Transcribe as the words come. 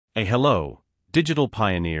Hello, digital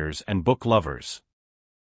pioneers and book lovers.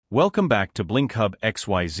 Welcome back to Blinkhub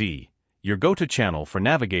XYZ, your go-to channel for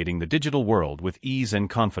navigating the digital world with ease and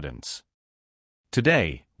confidence.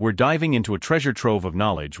 Today, we're diving into a treasure trove of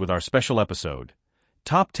knowledge with our special episode,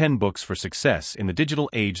 Top 10 Books for Success in the Digital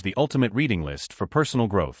Age, the ultimate reading list for personal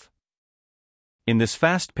growth. In this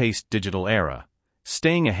fast-paced digital era,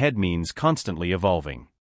 staying ahead means constantly evolving.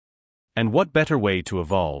 And what better way to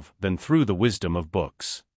evolve than through the wisdom of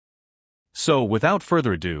books? So, without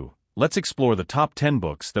further ado, let's explore the top 10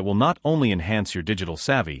 books that will not only enhance your digital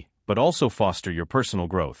savvy, but also foster your personal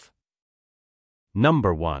growth.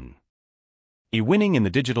 Number 1. Winning in the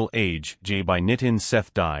Digital Age by Nitin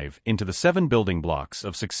Seth. Dive into the 7 building blocks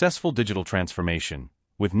of successful digital transformation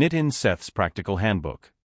with Nitin Seth's practical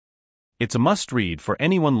handbook. It's a must-read for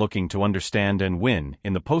anyone looking to understand and win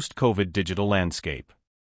in the post-COVID digital landscape.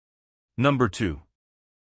 Number 2.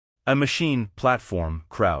 A Machine, Platform,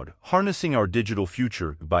 Crowd, Harnessing Our Digital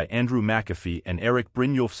Future by Andrew McAfee and Eric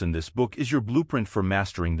Brynjolfsson. This book is your blueprint for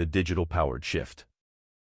mastering the digital-powered shift.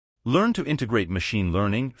 Learn to integrate machine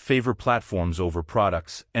learning, favor platforms over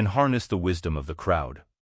products, and harness the wisdom of the crowd.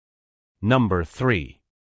 Number 3.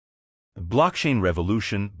 Blockchain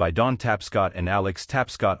Revolution by Don Tapscott and Alex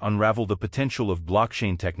Tapscott unravel the potential of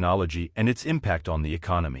blockchain technology and its impact on the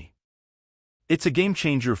economy. It's a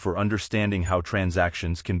game-changer for understanding how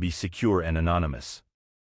transactions can be secure and anonymous.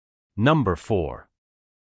 Number 4.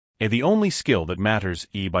 The Only Skill That Matters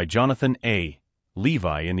by Jonathan A.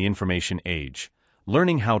 Levi. In the information age,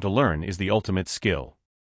 learning how to learn is the ultimate skill.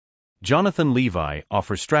 Jonathan Levi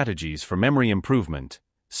offers strategies for memory improvement,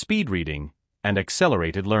 speed reading, and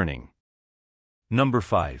accelerated learning. Number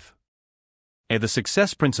 5. The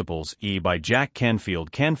Success Principles by Jack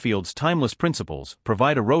Canfield. Canfield's timeless principles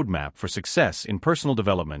provide a roadmap for success in personal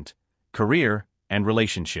development, career, and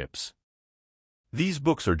relationships. These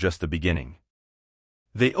books are just the beginning.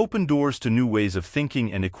 They open doors to new ways of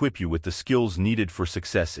thinking and equip you with the skills needed for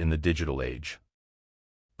success in the digital age.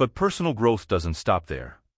 But personal growth doesn't stop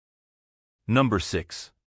there. Number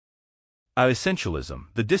 6. Essentialism,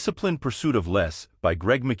 The Disciplined Pursuit of Less by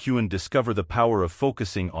Greg McKeown. Discover the power of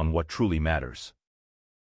focusing on what truly matters.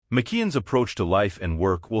 McKeown's approach to life and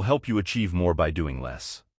work will help you achieve more by doing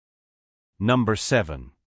less. Number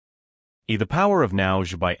 7. The Power of Now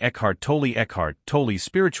by Eckhart Tolle. Eckhart Tolle's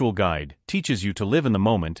spiritual guide teaches you to live in the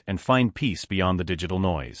moment and find peace beyond the digital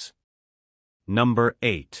noise. Number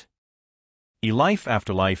 8. Life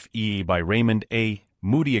After Life by Raymond A.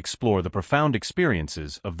 Moody. Explore the profound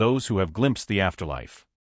experiences of those who have glimpsed the afterlife.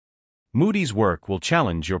 Moody's work will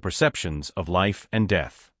challenge your perceptions of life and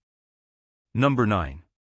death. Number 9.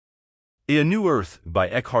 A New Earth by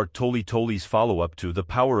Eckhart Tolle. Tolle's follow-up to The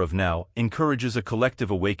Power of Now encourages a collective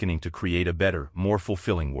awakening to create a better, more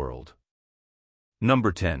fulfilling world.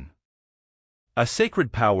 Number 10.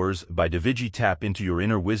 Sacred Powers by Daviji. Tap into your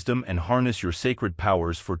inner wisdom and harness your sacred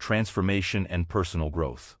powers for transformation and personal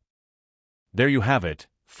growth. There you have it,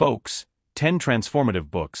 folks, 10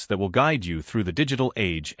 transformative books that will guide you through the digital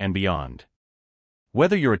age and beyond.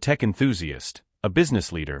 Whether you're a tech enthusiast, a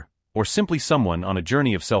business leader, or simply someone on a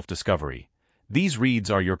journey of self-discovery, these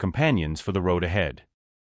reads are your companions for the road ahead.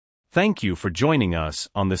 Thank you for joining us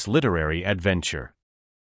on this literary adventure.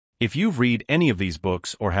 If you've read any of these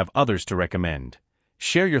books or have others to recommend,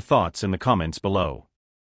 share your thoughts in the comments below.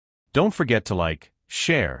 Don't forget to like,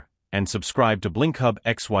 share, and subscribe to Blinkhub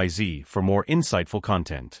XYZ for more insightful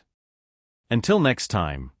content. Until next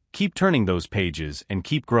time, keep turning those pages and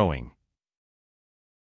keep growing.